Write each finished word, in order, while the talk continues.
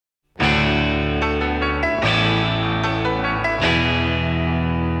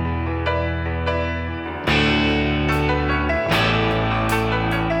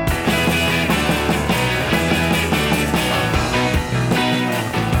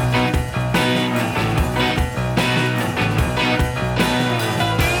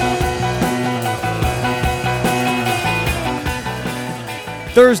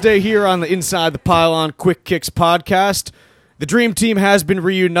Thursday here on the Inside the Pylon Quick Kicks podcast. The Dream Team has been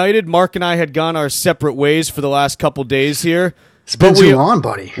reunited. Mark and I had gone our separate ways for the last couple days here. It's been too long,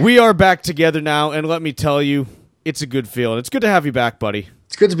 buddy. We are back together now, and let me tell you, it's a good feeling. It's good to have you back, buddy.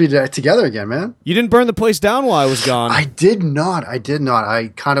 It's good to be together again, man. You didn't burn the place down while I was gone. I did not. I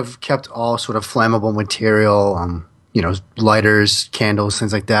kind of kept all sort of flammable material, lighters, candles,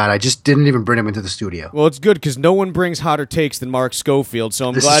 things like that. I just didn't even bring them into the studio. Well, it's good because no one brings hotter takes than Mark Schofield, so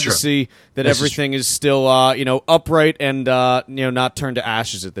I'm glad to see that everything is still, upright and, not turned to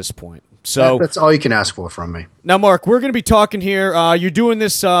ashes at this point. So that's all you can ask for from me. Now, Mark, we're going to be talking here. You're doing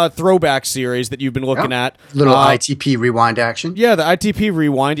this throwback series that you've been looking at. Little ITP rewind action. Yeah, the ITP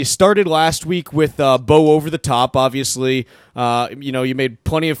rewind. You started last week with Bo Over the Top, obviously. You made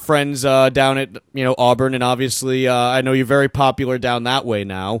plenty of friends down at Auburn, and obviously I know you're very popular down that way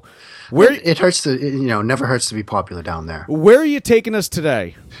now. It hurts to never hurts to be popular down there. Where are you taking us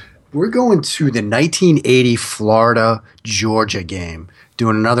today? We're going to the 1980 Florida-Georgia game.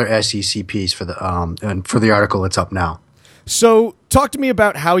 Doing another SEC piece for the article that's up now. So, talk to me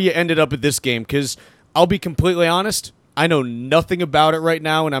about how you ended up at this game, because I'll be completely honest, I know nothing about it right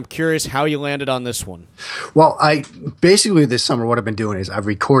now, and I'm curious how you landed on this one. Well, basically this summer what I've been doing is I've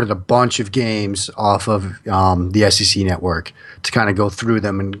recorded a bunch of games off of the SEC network to kind of go through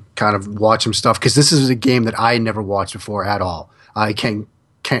them and kind of watch some stuff, because this is a game that I never watched before at all. I can't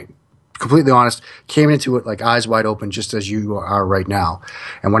completely honest, came into it like eyes wide open, just as you are right now.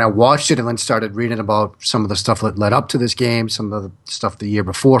 And when I watched it and then started reading about some of the stuff that led up to this game, some of the stuff the year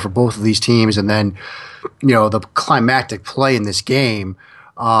before for both of these teams, and then, the climactic play in this game,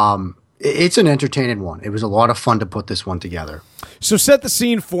 it's an entertaining one. It was a lot of fun to put this one together. So set the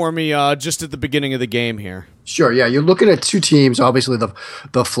scene for me just at the beginning of the game here. Sure, yeah. You're looking at two teams, obviously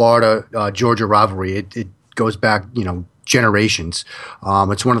the Florida-Georgia rivalry. It goes back, generations.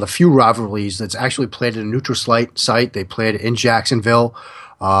 It's one of the few rivalries that's actually played at a neutral site. They played in Jacksonville.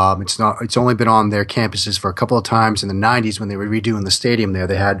 It's only been on their campuses for a couple of times in the 90s when they were redoing the stadium there.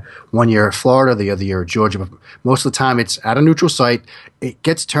 They had one year at Florida, the other year at Georgia. But most of the time it's at a neutral site. It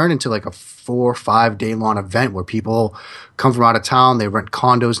gets turned into like a 4 or 5 day long event where people come from out of town. They rent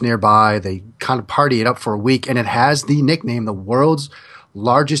condos nearby. They kind of party it up for a week. And it has the nickname, the world's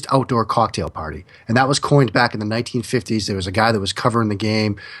largest outdoor cocktail party. And that was coined back in the 1950s. There was a guy that was covering the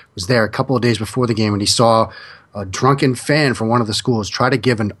game, was there a couple of days before the game, and he saw a drunken fan from one of the schools try to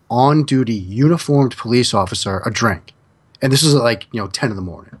give an on-duty uniformed police officer a drink. And this was at 10 in the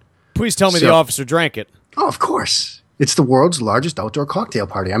morning. Please tell me the officer drank it. Oh, of course. It's the world's largest outdoor cocktail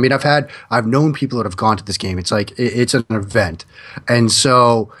party. I mean, I've known people that have gone to this game. It's it's an event. And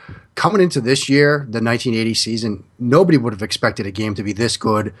so coming into this year, the 1980 season, nobody would have expected a game to be this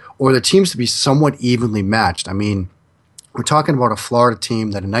good or the teams to be somewhat evenly matched. I mean, we're talking about a Florida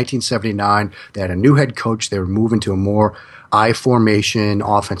team that in 1979, they had a new head coach. They were moving to a more I formation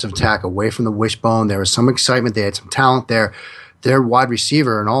offensive attack away from the wishbone. There was some excitement. They had some talent there. Their wide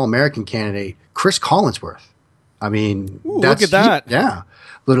receiver, an All-American candidate, Chris Collinsworth. I mean, look at that. Yeah.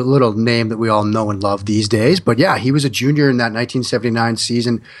 Little name that we all know and love these days. But yeah, he was a junior in that 1979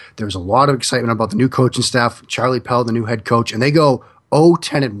 season. There was a lot of excitement about the new coaching staff, Charlie Pell, the new head coach, and they go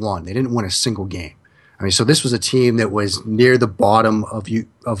 0-10-1. They didn't win a single game. I mean, so this was a team that was near the bottom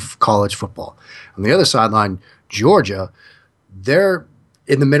of college football. On the other sideline, Georgia, they're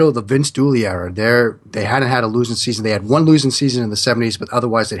in the middle of the Vince Dooley era. They hadn't had a losing season. They had one losing season in the 70s, but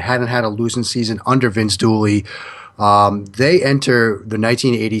otherwise they hadn't had a losing season under Vince Dooley. They enter the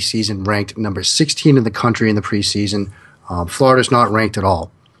 1980 season ranked number 16 in the country in the preseason. Florida's not ranked at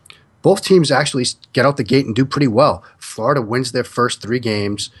all. Both teams actually get out the gate and do pretty well. Florida wins their first 3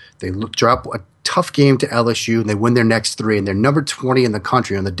 games. They drop a tough game to LSU, and they win their next 3, and they're number 20 in the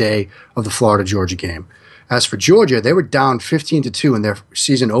country on the day of the Florida-Georgia game. As for Georgia, they were down 15-2 in their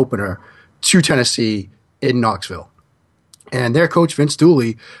season opener to Tennessee in Knoxville. And their coach, Vince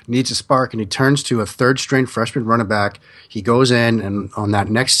Dooley, needs a spark, and he turns to a third-string freshman running back. He goes in, and on that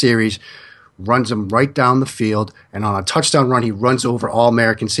next series, runs him right down the field, and on a touchdown run, he runs over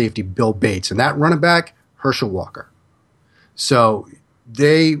All-American safety Bill Bates. And that running back, Herschel Walker. So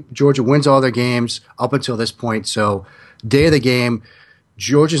Georgia wins all their games up until this point. So day of the game,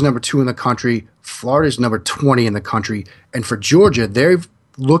 Georgia's number 2 in the country. Florida's number 20 in the country. And for Georgia, they're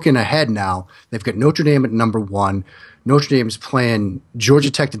looking ahead now. They've got Notre Dame at number 1. Notre Dame's playing Georgia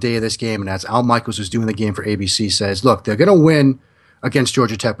Tech the day of this game, and as Al Michaels, who's doing the game for ABC, says, look, they're going to win against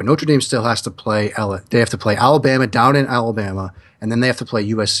Georgia Tech, but Notre Dame still has to play. They have to play Alabama down in Alabama, and then they have to play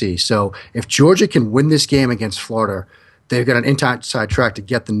USC. So if Georgia can win this game against Florida, they've got an inside track to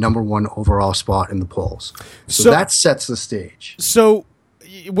get the number 1 overall spot in the polls. So that sets the stage. So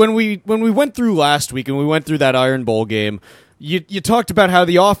when we went through last week and we went through that Iron Bowl game, you talked about how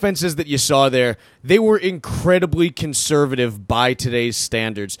the offenses that you saw there, they were incredibly conservative by today's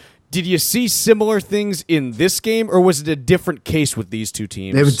standards. Did you see similar things in this game, or was it a different case with these two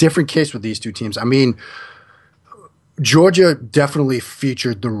teams? It was a different case with these two teams. I mean, Georgia definitely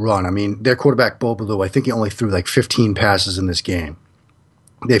featured the run. I mean, their quarterback, Bo Ballou, I think he only threw like 15 passes in this game.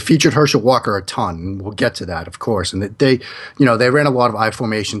 They featured Herschel Walker a ton, and we'll get to that, of course. And they ran a lot of I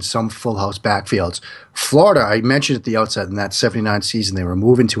formation, some full house backfields. Florida, I mentioned at the outset in that 79 season, they were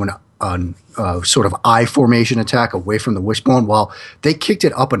moving to an sort of I formation attack away from the wishbone. Well, they kicked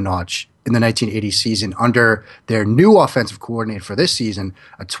it up a notch in the 1980 season under their new offensive coordinator for this season,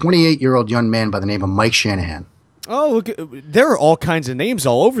 a 28-year-old young man by the name of Mike Shanahan. Oh, look! There are all kinds of names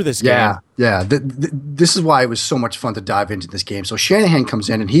all over this game. Yeah. This is why it was so much fun to dive into this game. So Shanahan comes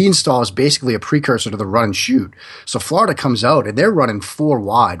in, and he installs basically a precursor to the run and shoot. So Florida comes out, and they're running 4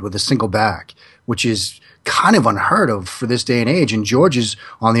 wide with a single back, which is kind of unheard of for this day and age. And Georgia's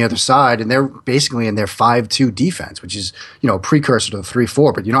on the other side, and they're basically in their 5-2 defense, which is a precursor to the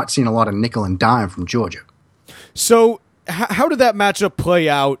 3-4. But you're not seeing a lot of nickel and dime from Georgia. So how did that matchup play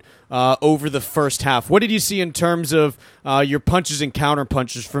out over the first half? What did you see in terms of your punches and counter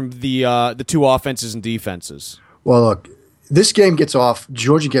punches from the two offenses and defenses? Well, look, this game gets off.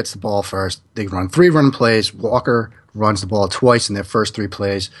 Georgia gets the ball first. They run 3 running plays. Walker runs the ball twice in their first 3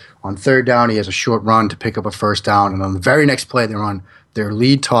 plays. On third down, he has a short run to pick up a first down. And on the very next play, they run their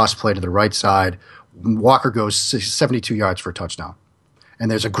lead toss play to the right side. Walker goes 72 yards for a touchdown. And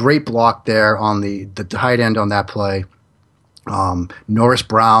there's a great block there on the tight end on that play. Norris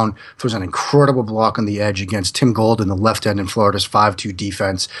Brown throws an incredible block on the edge against Tim Golden, the left end in Florida's 5-2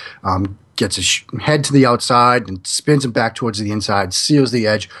 defense. Gets his head to the outside and spins him back towards the inside, seals the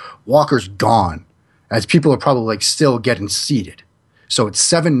edge. Walker's gone, as people are probably still getting seated. So it's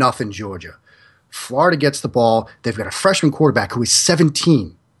 7-0 Georgia. Florida gets the ball. They've got a freshman quarterback who is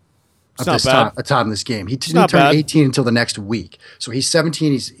 17 at this time in this game. He didn't turn 18 until the next week. So he's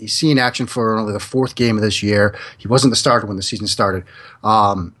 17. He's seeing action for only the 4th game of this year. He wasn't the starter when the season started.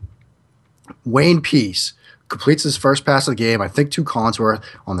 Wayne Peace completes his first pass of the game, I think to Collinsworth.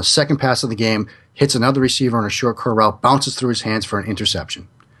 On the second pass of the game, hits another receiver on a short curl route, bounces through his hands for an interception.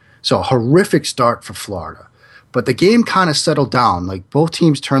 So a horrific start for Florida. But the game kind of settled down. Both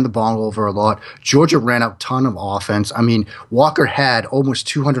teams turned the ball over a lot. Georgia ran a ton of offense. I mean, Walker had almost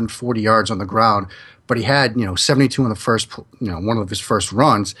 240 yards on the ground, but he had 72 in the first one of his first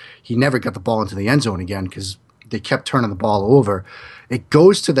runs. He never got the ball into the end zone again because they kept turning the ball over. It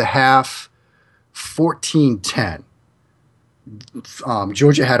goes to the half 14-10.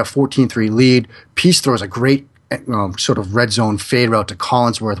 Georgia had a 14-3 lead. Peace throws a great sort of red zone fade route to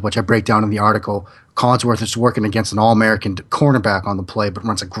Collinsworth, which I break down in the article. Collinsworth is working against an All-American cornerback on the play, but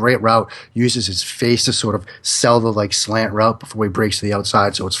runs a great route, uses his face to sort of sell the slant route before he breaks to the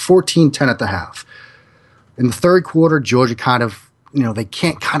outside. So it's 14-10 at the half. In the third quarter, Georgia kind of, they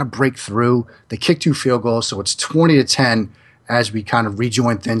can't kind of break through. They kick 2 field goals, so it's 20-10 as we kind of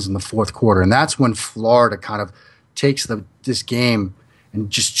rejoin things in the fourth quarter. And that's when Florida kind of takes this game and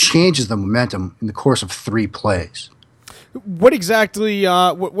just changes the momentum in the course of 3 plays. What exactly,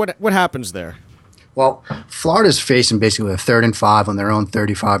 what happens there? Well, Florida's facing basically a 3rd and 5 on their own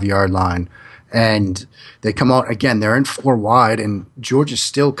 35-yard line. And they come out, again, they're in 4 wide, and Georgia's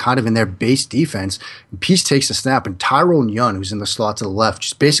still kind of in their base defense. And Peace takes the snap, and Tyrone Young, who's in the slot to the left,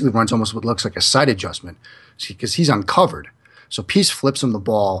 just basically runs almost what looks like a sight adjustment because he's uncovered. So Peace flips him the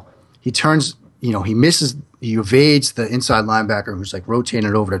ball. He turns, he misses, he evades the inside linebacker who's rotating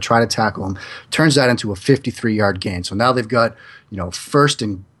it over to try to tackle him, turns that into a 53-yard gain. So now they've got, first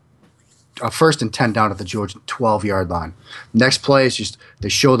and 10 down at the Georgia 12-yard line. Next play is just they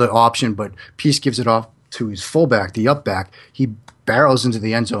show the option, but Peace gives it off to his fullback, the up back. He barrels into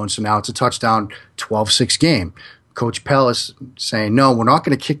the end zone, so now it's a touchdown, 12-6 game. Coach Pell is saying, no, we're not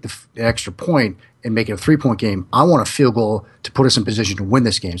going to kick the extra point and make it a 3-point game. I want a field goal to put us in position to win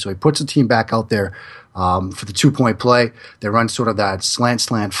this game. So he puts the team back out there for the 2-point play. They run sort of that slant,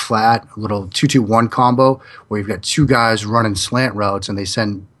 flat, little 2-2-1 combo where you've got 2 guys running slant routes, and they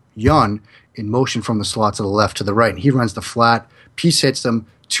send Young in motion from the slot to the left to the right. And he runs the flat. Peace hits them.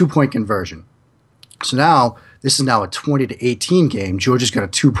 2-point conversion. So now this is now a 20-18 game. Georgia's got a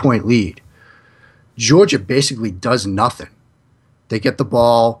 2-point lead. Georgia basically does nothing. They get the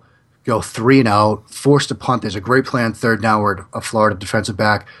ball, go 3 and out, forced to punt. There's a great play on third down where a Florida defensive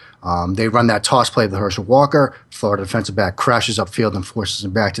back. They run that toss play to Herschel Walker. Florida defensive back crashes upfield and forces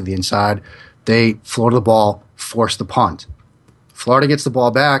him back to the inside. They float the ball, force the punt. Florida gets the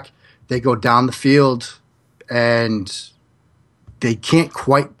ball back. They go down the field, and They can't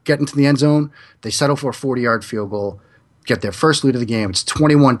quite get into the end zone. They settle for a 40-yard field goal, get their first lead of the game. It's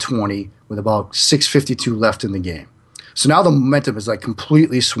 21-20 with about 6:52 left in the game. So now the momentum is like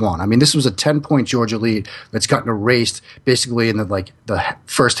completely swung. I mean, this was a 10-point Georgia lead that's gotten erased basically in the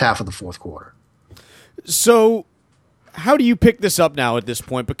first half of the fourth quarter. So how do you pick this up now at this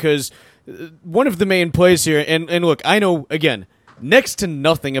point? Because one of the main plays here, and look, I know, again, next to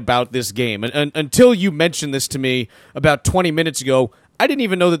nothing about this game. And until you mentioned this to me about 20 minutes ago, I didn't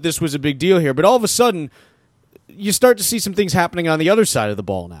even know that this was a big deal here. But all of a sudden, you start to see some things happening on the other side of the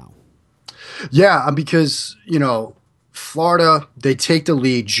ball now. Yeah, because, Florida, they take the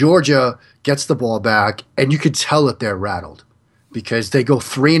lead. Georgia gets the ball back, and you could tell that they're rattled because they go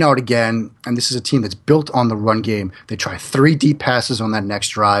 3-and-out again, and this is a team that's built on the run game. They try 3 deep passes on that next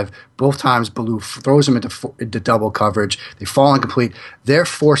drive. Both times, Ballou throws them into double coverage. They fall incomplete. They're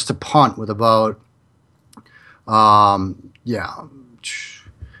forced to punt with about,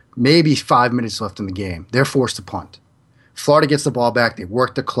 maybe 5 minutes left in the game. They're forced to punt. Florida gets the ball back. They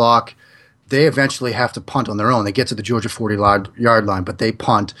work the clock. They eventually have to punt on their own. They get to the Georgia 40-yard line, but they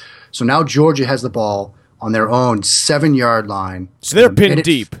punt. So now Georgia has the ball on their own 7-yard line. So they're pinned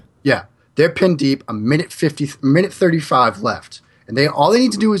deep. Yeah, they're pinned deep. A minute 35 left, and all they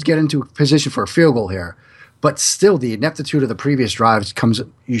need to do is get into a position for a field goal here. But still, the ineptitude of the previous drives comes.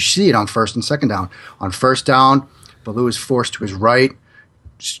 You see it on first and second down. On first down, Ballou is forced to his right,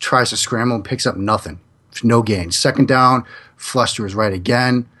 just tries to scramble and picks up nothing. No gain. Second down, flush to his right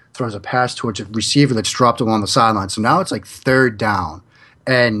again, throws a pass towards a receiver that's dropped along the sideline. So now it's like third down.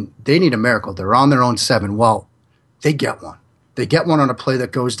 And they need a miracle. They're on their own 7. Well, they get one. They get one on a play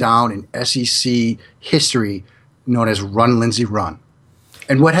that goes down in SEC history known as Run, Lindsey, Run.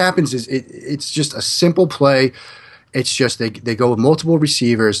 And what happens is it's just a simple play. It's just they go with multiple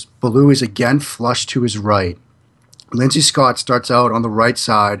receivers. Ballou is again flushed to his right. Lindsey Scott starts out on the right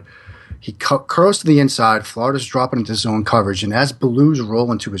side. He curls to the inside. Florida's dropping into zone coverage. And as Ballou's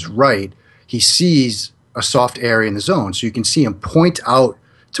rolling to his right, he sees a soft area in the zone. So you can see him point out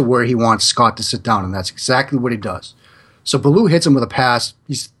to where he wants Scott to sit down, and that's exactly what he does. So Ballou hits him with a pass.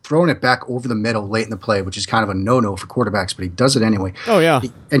 He's throwing it back over the middle late in the play, which is kind of a no-no for quarterbacks, but he does it anyway. Oh, yeah.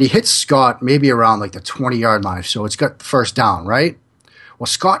 And he hits Scott maybe around like the 20-yard line, so it's got the first down, right? Well,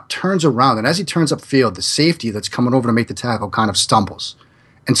 Scott turns around, and as he turns upfield, the safety that's coming over to make the tackle kind of stumbles,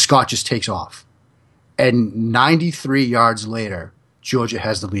 and Scott just takes off. And 93 yards later, Georgia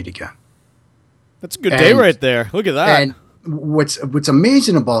has the lead again. That's a good day right there. Look at that. And what's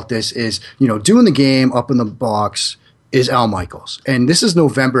amazing about this is, doing the game up in the box is Al Michaels. And this is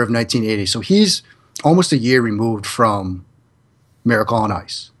November of 1980. So he's almost a year removed from Miracle on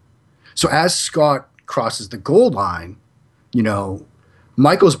Ice. So as Scott crosses the goal line,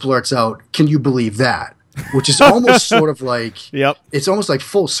 Michaels blurts out, "Can you believe that?" Which is almost sort of like, yep. It's almost like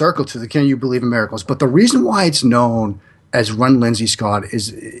full circle to the "Can you believe in miracles?" But the reason why it's known as Run, Lindsey, Scott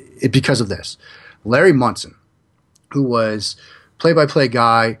is because of this. Larry Munson, who was play-by-play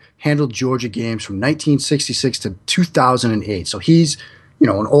guy, handled Georgia games from 1966 to 2008. So he's, an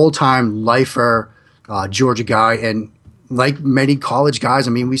old-time lifer, Georgia guy. And like many college guys,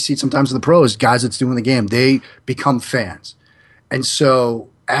 I mean, we see sometimes in the pros, guys that's doing the game, they become fans. And so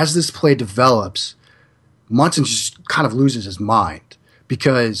as this play develops, Munson just kind of loses his mind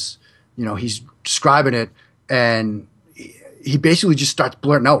because, he's describing it and he basically just starts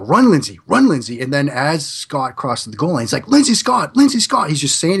blurting out, "Run, Lindsey, run, Lindsey." And then as Scott crosses the goal line, he's like, "Lindsey Scott, Lindsey Scott." He's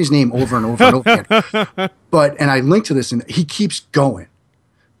just saying his name over and over and over again. And I linked to this, and he keeps going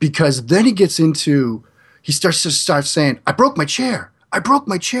because then he starts saying, "I broke my chair. I broke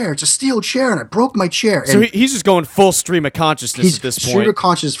my chair. It's a steel chair, and I broke my chair." So he's just going full stream of consciousness at this point. Stream of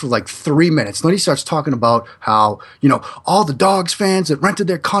consciousness for like 3 minutes. Then he starts talking about how, all the Dogs fans that rented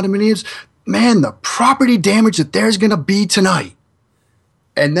their condominiums, man, the property damage that there's going to be tonight.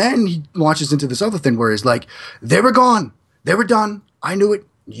 And then he launches into this other thing where he's like, "They were gone. They were done. I knew it.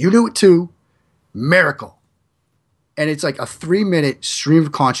 You knew it too. Miracle." And it's like a 3-minute stream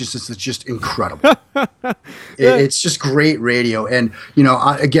of consciousness that's just incredible. It's just great radio. And,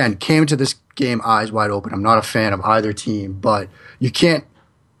 I, again, came into this game eyes wide open. I'm not a fan of either team, but you can't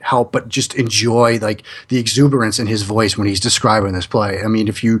help but just enjoy like the exuberance in his voice when he's describing this play. I mean,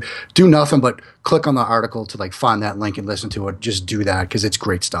 if you do nothing but click on the article to like find that link and listen to it, just do that because it's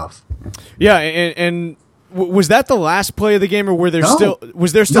great stuff. Yeah, and was that the last play of the game, or was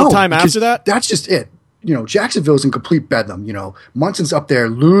there still time after that? That's just it. Jacksonville's in complete bedlam. Munson's up there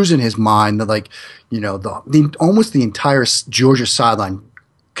losing his mind. Almost the entire Georgia sideline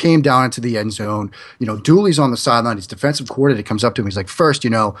came down into the end zone. Dooley's on the sideline. His defensive coordinator comes up to him. He's like, "First,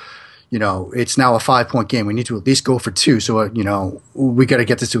 it's now a 5-point game. We need to at least go for 2. So, we got to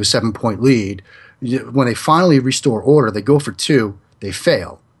get this to a 7-point lead. When they finally restore order, they go for 2, they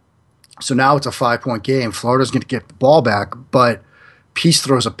fail. So now it's a 5-point game. Florida's going to get the ball back, but Peace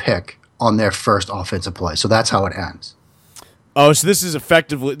throws a pick on their first offensive play. So that's how it ends. Oh, so this is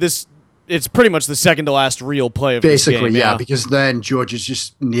effectively it's pretty much the second to last real play of Basically, this game. yeah, because then Georgia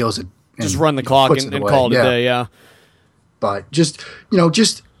just kneels it. Just run the clock and call it a day, yeah. But just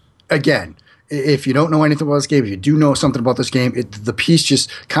again, if you don't know anything about this game, if you do know something about this game, the piece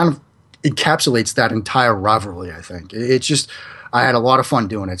just kind of encapsulates that entire rivalry, I think. It's just, I had a lot of fun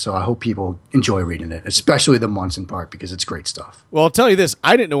doing it, so I hope people enjoy reading it, especially the Munson part, because it's great stuff. Well, I'll tell you this,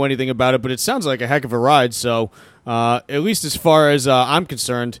 I didn't know anything about it, but it sounds like a heck of a ride, so at least as far as I'm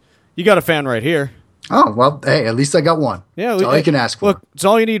concerned, you got a fan right here. Oh, well, hey, at least I got one. Yeah, that's all you can ask for. Look, it's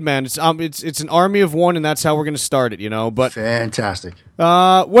all you need, man. It's an army of one, and that's how we're going to start it, But fantastic.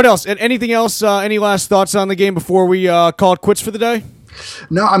 What else? And anything else? Any last thoughts on the game before we call it quits for the day?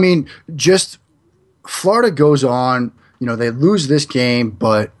 No, I mean, just Florida goes on. They lose this game,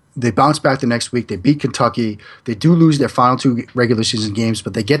 but they bounce back the next week. They beat Kentucky. They do lose their final 2 regular season games,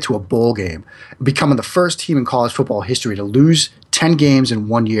 but they get to a bowl game, becoming the first team in college football history to lose 10 games in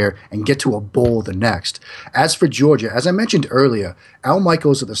 1 year and get to a bowl the next. As for Georgia, as I mentioned earlier, Al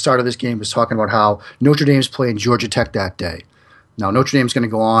Michaels at the start of this game was talking about how Notre Dame's playing Georgia Tech that day. Now, Notre Dame's going to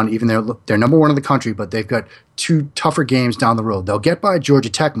go on, even though they're number 1 in the country, but they've got 2 tougher games down the road. They'll get by Georgia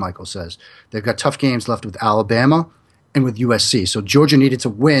Tech, Michael says. They've got tough games left with Alabama and with USC. So Georgia needed to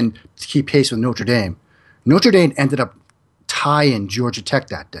win to keep pace with Notre Dame. Notre Dame ended up tying Georgia Tech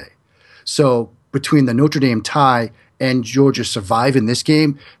that day. So between the Notre Dame tie and Georgia surviving this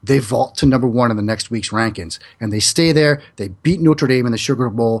game, they vault to number 1 in the next week's rankings. And they stay there. They beat Notre Dame in the Sugar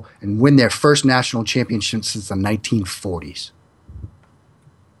Bowl and win their first national championship since the 1940s.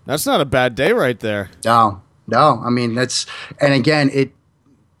 That's not a bad day right there. No. I mean, and again,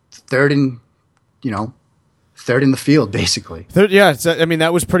 third in the field, basically. That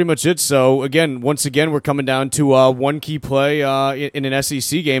was pretty much it. So, once again, we're coming down to one key play in an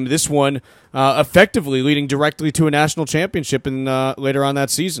SEC game. This one effectively leading directly to a national championship later on that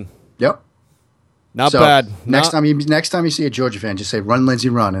season. Yep. Not bad. Next time you see a Georgia fan, just say, "Run, Lindsey,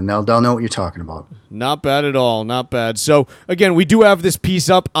 run," and they'll know what you're talking about. Not bad at all. Not bad. So, again, we do have this piece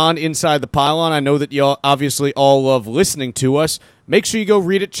up on Inside the Pylon. I know that you obviously all love listening to us. Make sure you go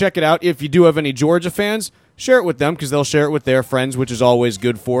read it, check it out. If you do have any Georgia fans, share it with them because they'll share it with their friends, which is always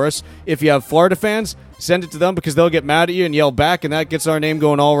good for us. If you have Florida fans, send it to them because they'll get mad at you and yell back, and that gets our name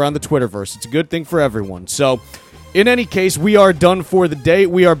going all around the Twitterverse. It's a good thing for everyone. So, in any case, we are done for the day.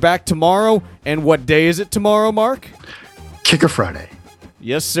 We are back tomorrow. And what day is it tomorrow, Mark? Kicker Friday.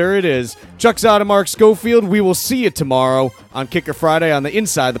 Yes, sir, it is. Chuck Zada, Mark Schofield. We will see you tomorrow on Kicker Friday on the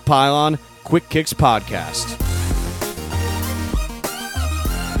Inside the Pylon Quick Kicks podcast.